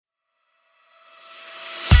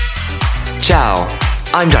Ciao,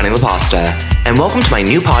 I'm Johnny LaPasta, and welcome to my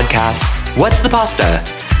new podcast, What's the Pasta?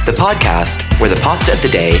 The podcast where the pasta of the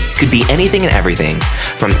day could be anything and everything,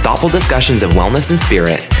 from thoughtful discussions of wellness and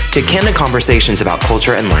spirit to candid conversations about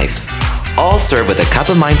culture and life, all served with a cup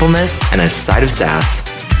of mindfulness and a side of sass.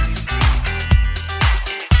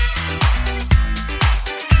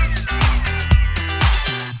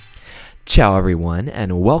 Ciao everyone,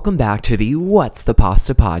 and welcome back to the What's the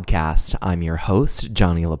Pasta podcast. I'm your host,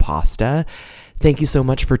 Johnny LaPasta. Thank you so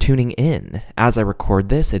much for tuning in. As I record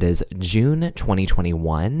this, it is June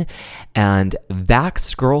 2021, and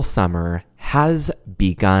Vax Girl Summer has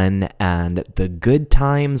begun, and the good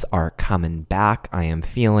times are coming back. I am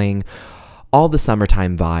feeling all the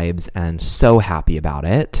summertime vibes and so happy about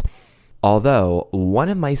it. Although, one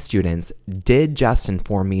of my students did just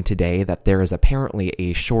inform me today that there is apparently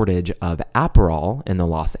a shortage of Aperol in the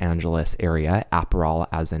Los Angeles area, Aperol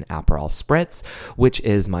as in Aperol Spritz, which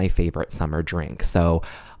is my favorite summer drink. So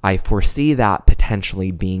I foresee that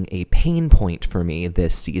potentially being a pain point for me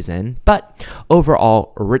this season, but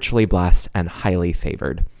overall, richly blessed and highly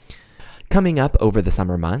favored. Coming up over the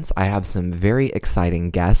summer months, I have some very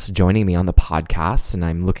exciting guests joining me on the podcast, and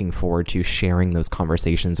I'm looking forward to sharing those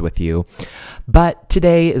conversations with you. But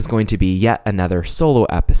today is going to be yet another solo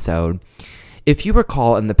episode. If you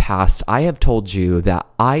recall in the past, I have told you that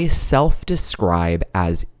I self-describe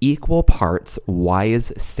as equal parts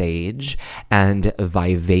wise sage and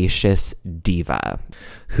vivacious diva.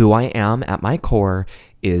 Who I am at my core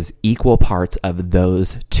is equal parts of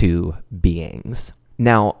those two beings.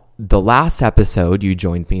 Now, the last episode you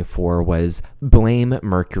joined me for was Blame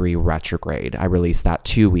Mercury Retrograde. I released that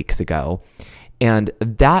 2 weeks ago. And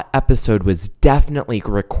that episode was definitely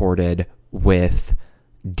recorded with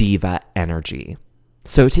diva energy.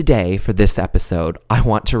 So today, for this episode, I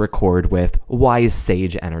want to record with wise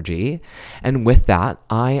sage energy. And with that,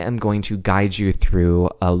 I am going to guide you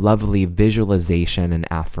through a lovely visualization and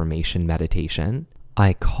affirmation meditation.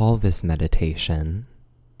 I call this meditation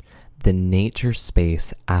the Nature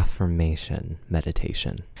Space Affirmation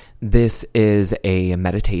Meditation. This is a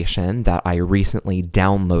meditation that I recently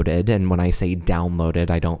downloaded, and when I say downloaded,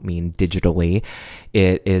 I don't mean digitally.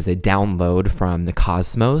 It is a download from the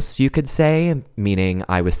cosmos, you could say, meaning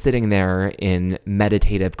I was sitting there in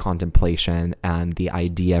meditative contemplation, and the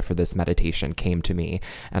idea for this meditation came to me,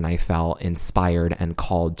 and I felt inspired and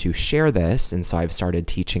called to share this, and so I've started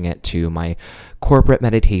teaching it to my corporate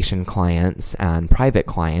meditation clients and private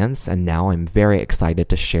clients, and now I'm very excited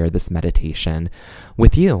to share this meditation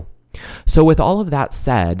with you. So with all of that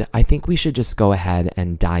said, I think we should just go ahead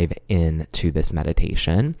and dive into this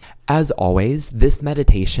meditation. As always, this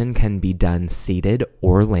meditation can be done seated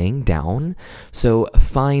or laying down. So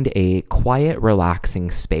find a quiet,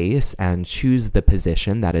 relaxing space and choose the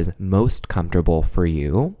position that is most comfortable for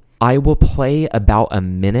you. I will play about a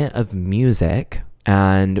minute of music,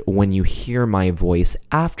 and when you hear my voice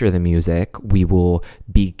after the music, we will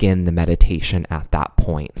begin the meditation at that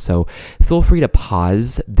point. So feel free to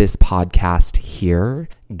pause this podcast here,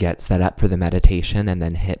 get set up for the meditation, and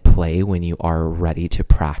then hit play when you are ready to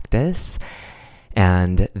practice.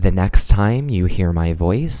 And the next time you hear my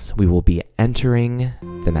voice, we will be entering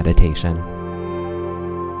the meditation.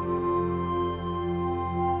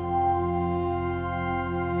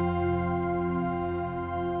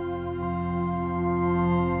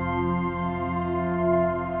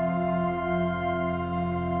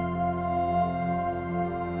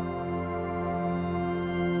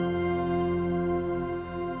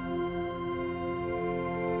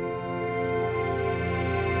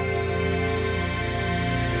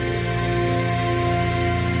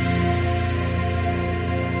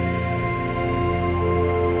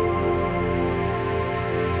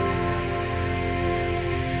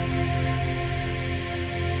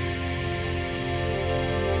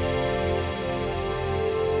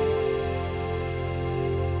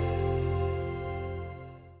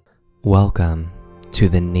 Welcome to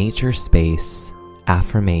the Nature Space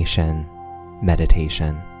Affirmation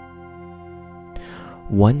Meditation.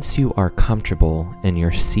 Once you are comfortable in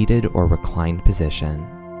your seated or reclined position,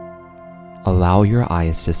 allow your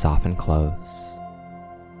eyes to soften close.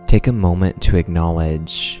 Take a moment to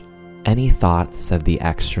acknowledge any thoughts of the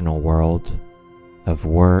external world, of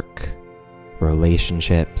work,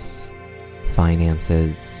 relationships,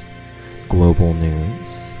 finances, global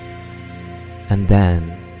news, and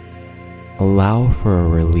then allow for a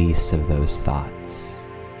release of those thoughts.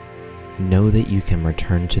 Know that you can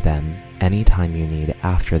return to them anytime you need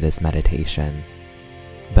after this meditation.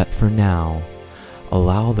 But for now,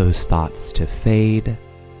 allow those thoughts to fade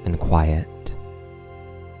and quiet.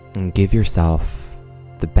 And give yourself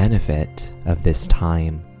the benefit of this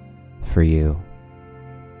time for you.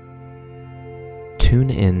 Tune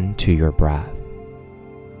in to your breath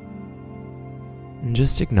and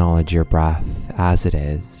just acknowledge your breath as it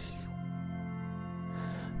is.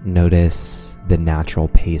 Notice the natural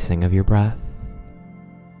pacing of your breath,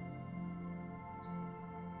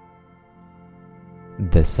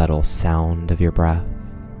 the subtle sound of your breath,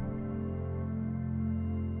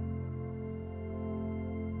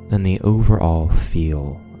 and the overall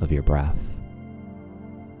feel of your breath.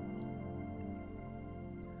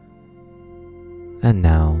 And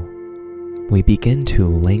now, we begin to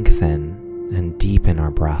lengthen and deepen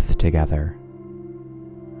our breath together.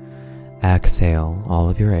 Exhale all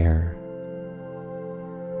of your air,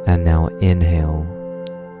 and now inhale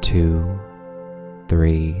 2,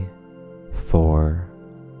 3, 4,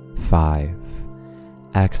 5.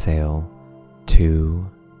 Exhale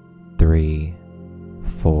 2, 3,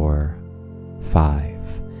 4, 5.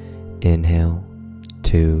 Inhale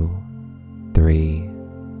 2, 3,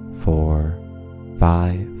 4,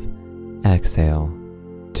 5. Exhale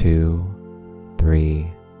 2,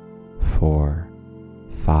 3, 4,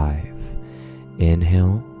 5.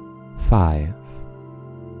 Inhale 5.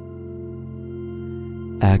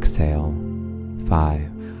 Exhale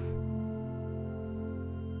 5.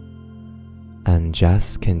 And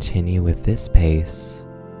just continue with this pace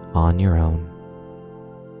on your own.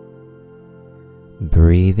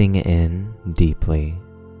 Breathing in deeply,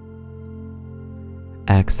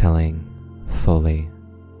 exhaling fully.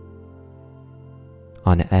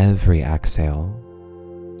 On every exhale,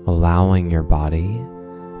 allowing your body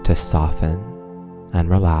to soften and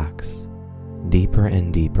relax deeper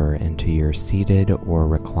and deeper into your seated or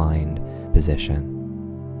reclined position.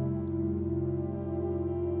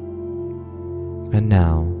 And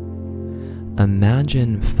now,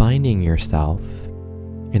 imagine finding yourself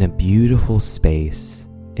in a beautiful space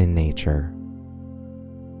in nature.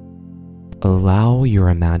 Allow your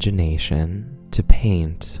imagination to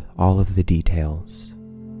paint all of the details.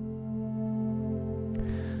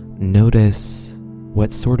 Notice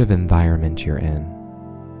what sort of environment you're in.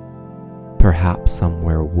 Perhaps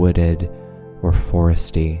somewhere wooded or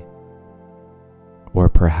foresty, or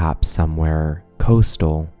perhaps somewhere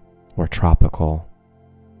coastal or tropical,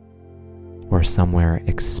 or somewhere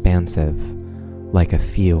expansive like a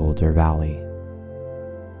field or valley.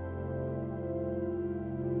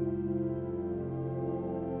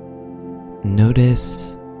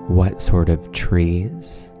 Notice what sort of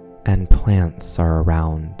trees and plants are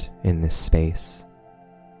around in this space.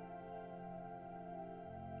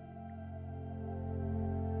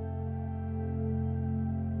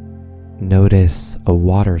 Notice a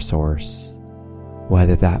water source,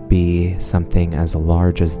 whether that be something as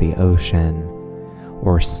large as the ocean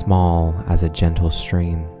or small as a gentle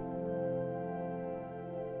stream.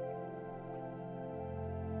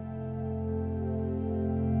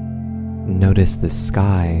 Notice the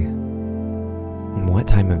sky and what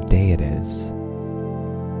time of day it is.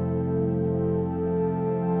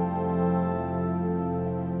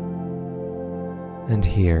 And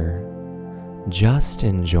here, just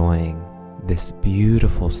enjoying this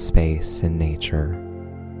beautiful space in nature,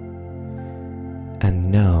 and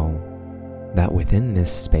know that within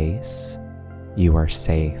this space you are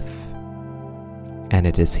safe, and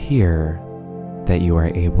it is here that you are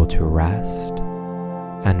able to rest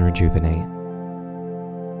and rejuvenate.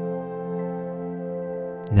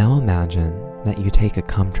 Now imagine that you take a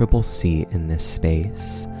comfortable seat in this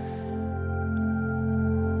space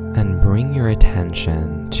and bring your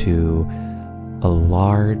attention to a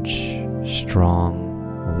large,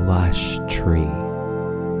 strong, lush tree.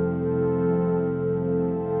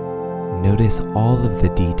 Notice all of the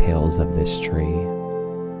details of this tree.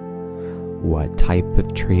 What type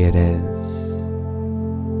of tree it is,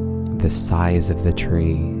 the size of the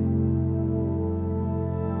tree,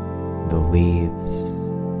 the leaves,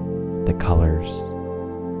 the colors.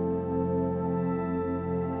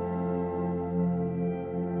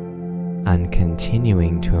 And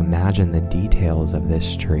continuing to imagine the details of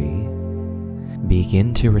this tree,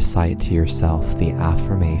 begin to recite to yourself the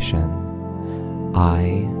affirmation,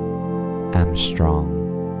 I am strong.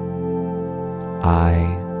 I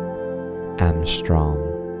am strong.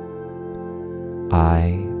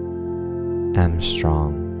 I am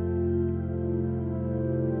strong.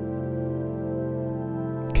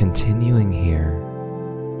 Continuing here,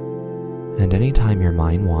 and anytime your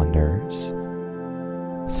mind wanders,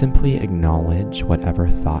 simply acknowledge whatever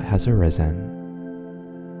thought has arisen,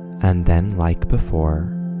 and then, like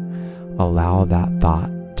before, allow that thought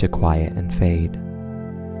to quiet and fade.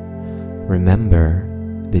 Remember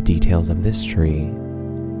the details of this tree,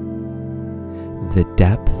 the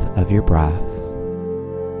depth of your breath,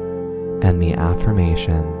 and the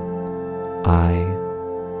affirmation, I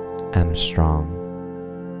am strong.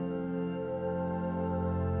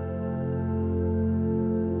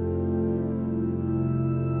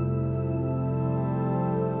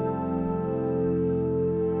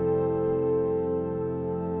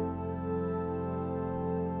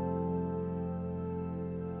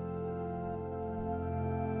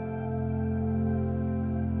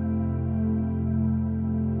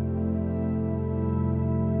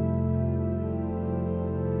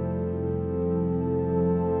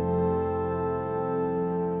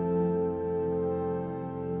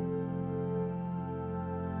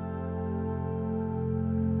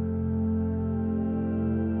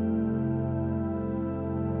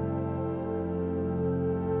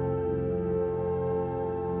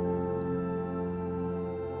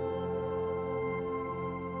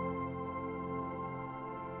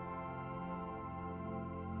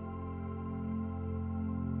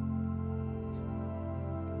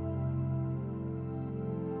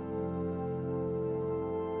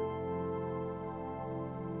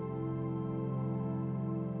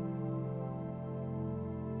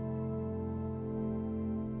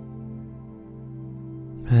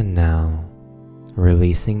 And now,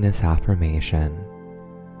 releasing this affirmation,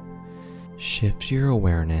 shift your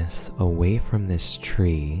awareness away from this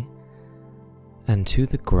tree and to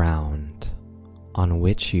the ground on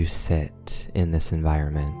which you sit in this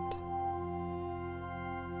environment.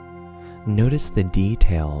 Notice the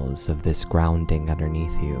details of this grounding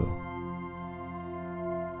underneath you.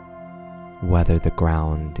 Whether the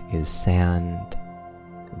ground is sand,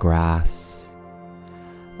 grass,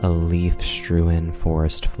 a leaf-strewn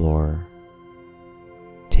forest floor,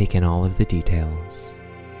 take in all of the details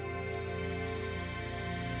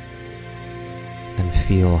and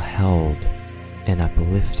feel held and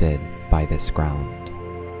uplifted by this ground.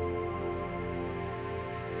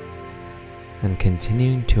 And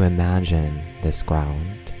continuing to imagine this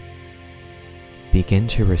ground, begin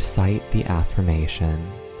to recite the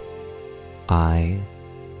affirmation, I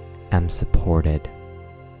am supported.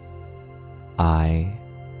 I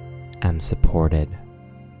am supported.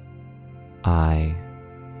 I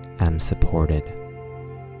am supported.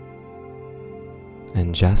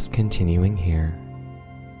 And just continuing here,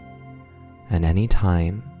 and any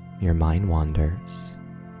time your mind wanders,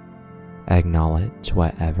 acknowledge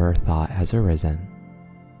whatever thought has arisen.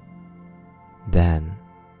 Then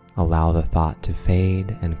allow the thought to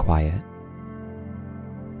fade and quiet.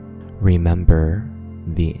 Remember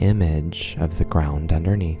the image of the ground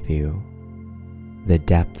underneath you, the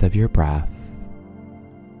depth of your breath,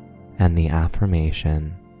 and the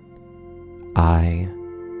affirmation, I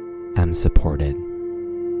am supported.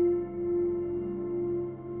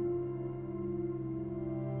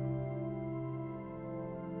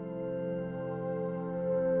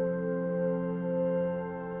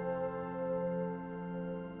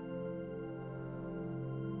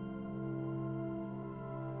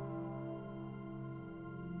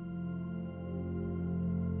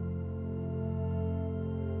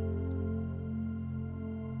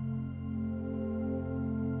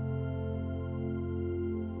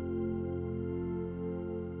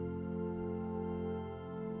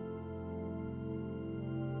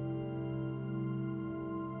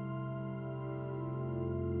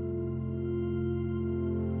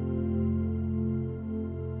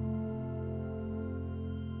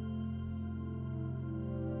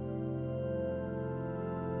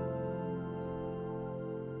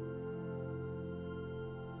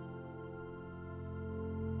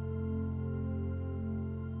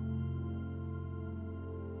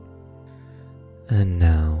 And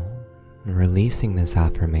now, releasing this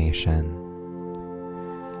affirmation,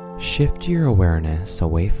 shift your awareness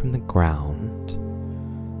away from the ground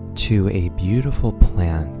to a beautiful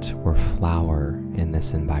plant or flower in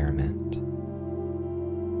this environment.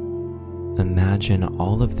 Imagine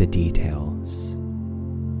all of the details,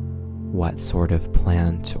 what sort of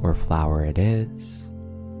plant or flower it is,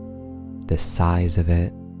 the size of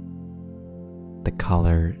it, the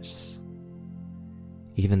colors,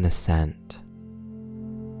 even the scent.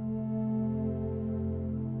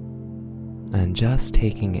 And just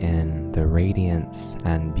taking in the radiance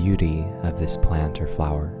and beauty of this plant or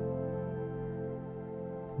flower.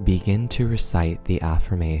 Begin to recite the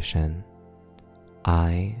affirmation,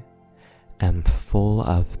 I am full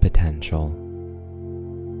of potential.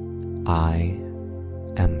 I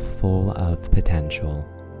am full of potential.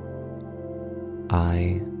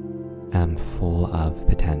 I am full of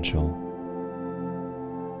potential.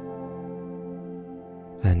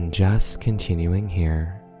 And just continuing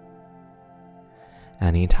here,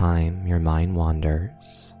 anytime your mind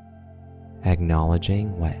wanders,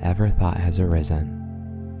 acknowledging whatever thought has arisen.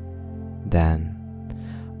 Then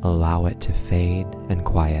allow it to fade and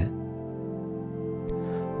quiet.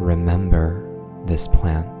 Remember this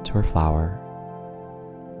plant or flower,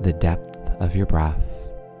 the depth of your breath,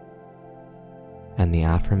 and the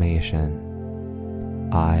affirmation,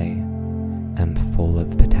 I am full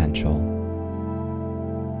of potential.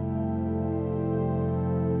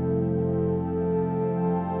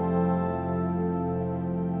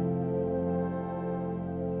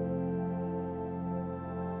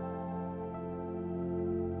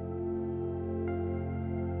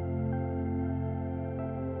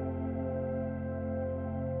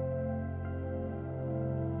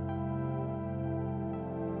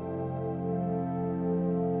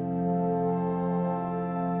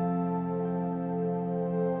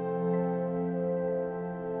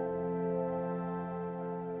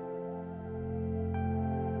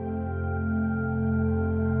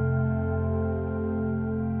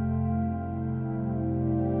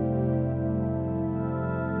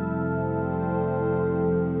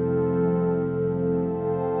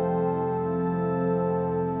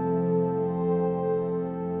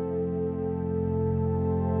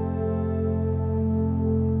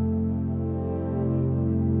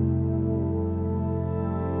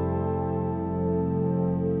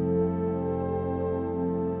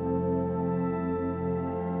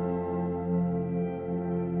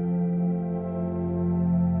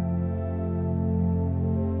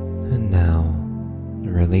 And now,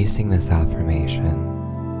 releasing this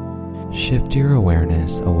affirmation, shift your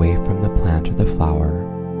awareness away from the plant or the flower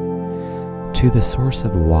to the source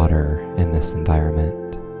of water in this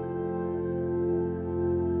environment.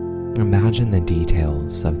 Imagine the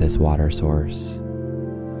details of this water source,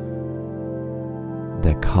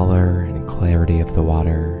 the color and clarity of the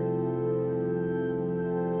water,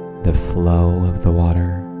 the flow of the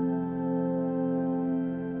water,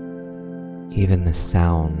 even the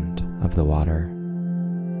sound of the water.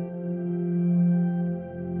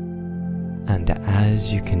 And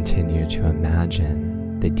as you continue to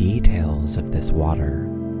imagine the details of this water,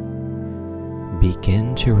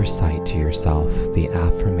 begin to recite to yourself the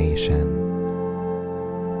affirmation,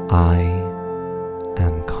 I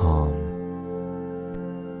am calm.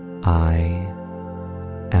 I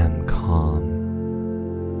am calm.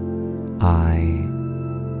 I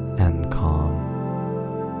am calm.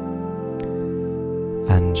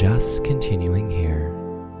 And just continuing here,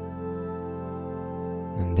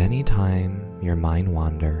 and anytime your mind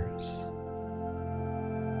wanders,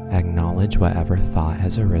 acknowledge whatever thought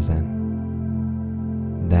has arisen,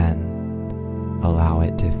 then allow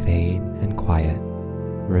it to fade and quiet.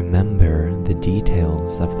 Remember the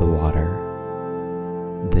details of the water,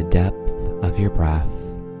 the depth of your breath,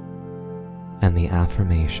 and the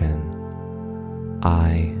affirmation,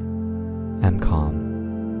 I am calm.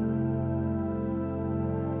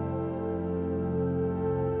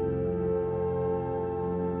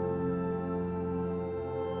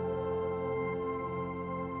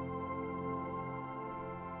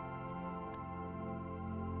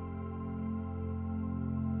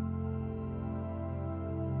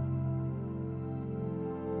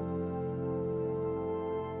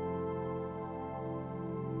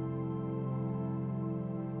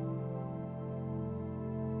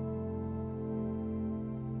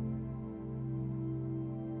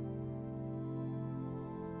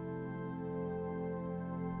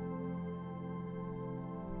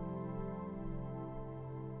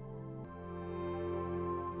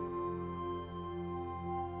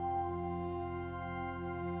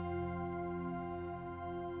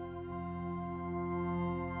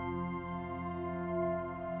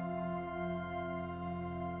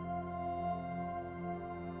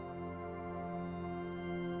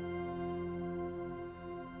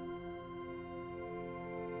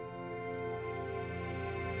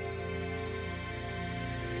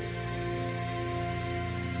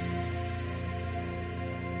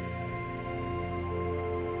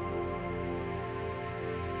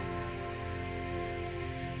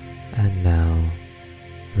 And now,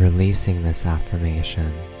 releasing this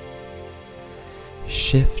affirmation,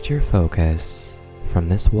 shift your focus from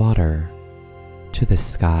this water to the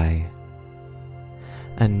sky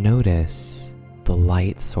and notice the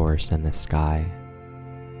light source in the sky,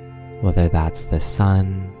 whether that's the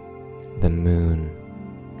sun, the moon,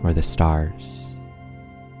 or the stars.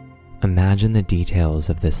 Imagine the details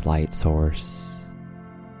of this light source,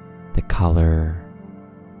 the color,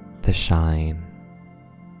 the shine.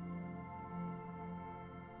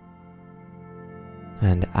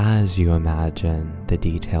 And as you imagine the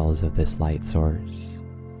details of this light source,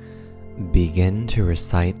 begin to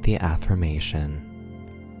recite the affirmation,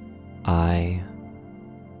 I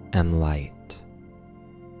am light.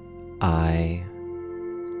 I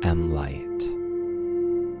am light.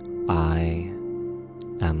 I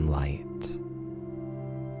am light.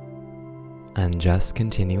 And just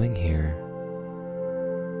continuing here,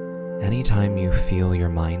 anytime you feel your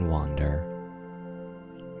mind wander,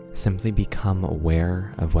 simply become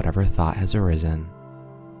aware of whatever thought has arisen.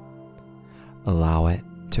 Allow it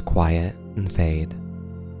to quiet and fade.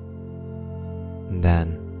 And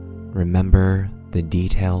then remember the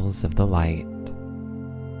details of the light,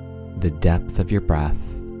 the depth of your breath,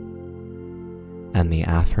 and the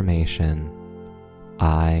affirmation,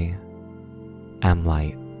 I am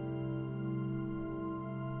light.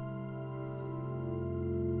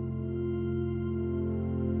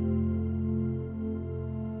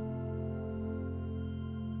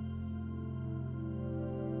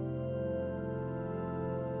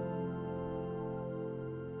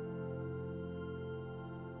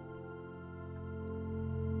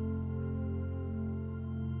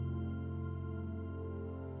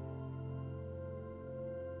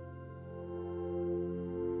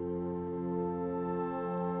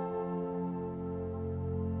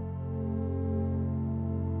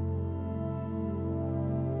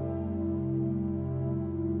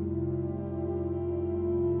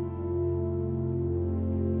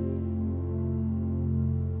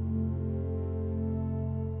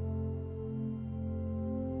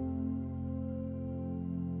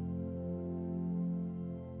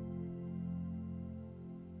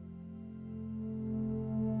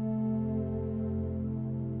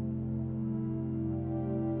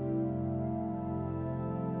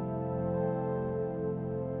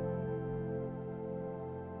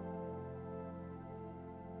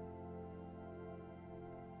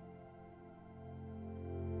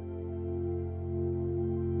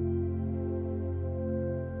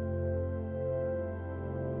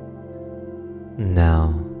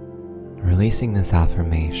 Now, releasing this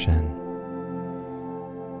affirmation,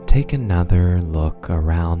 take another look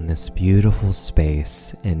around this beautiful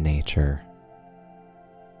space in nature.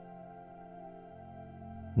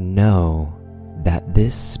 Know that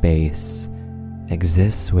this space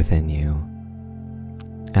exists within you,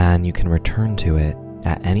 and you can return to it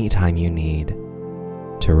at any time you need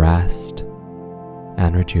to rest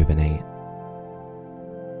and rejuvenate.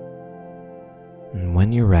 And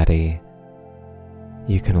when you're ready,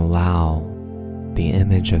 you can allow the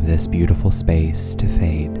image of this beautiful space to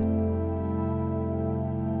fade.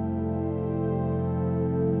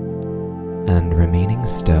 And remaining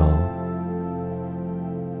still,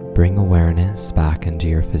 bring awareness back into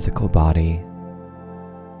your physical body,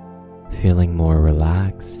 feeling more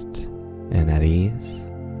relaxed and at ease.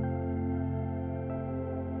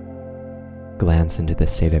 Glance into the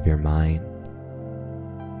state of your mind,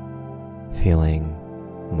 feeling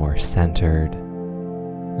more centered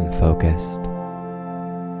and focused,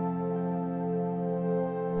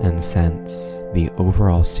 and sense the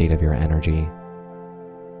overall state of your energy,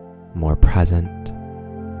 more present,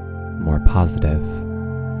 more positive,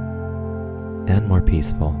 and more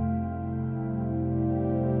peaceful.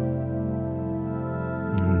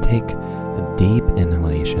 And take a deep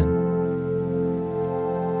inhalation,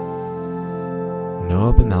 no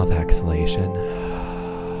open mouth exhalation.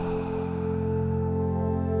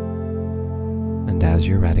 And as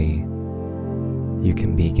you're ready, you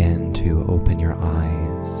can begin to open your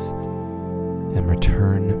eyes and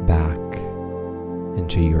return back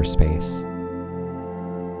into your space.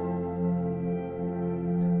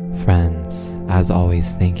 Friends, as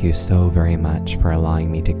always, thank you so very much for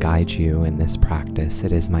allowing me to guide you in this practice.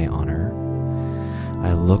 It is my honor.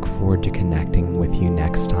 I look forward to connecting with you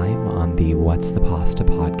next time on the What's the Pasta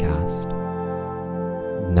podcast.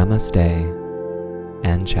 Namaste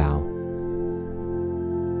and ciao.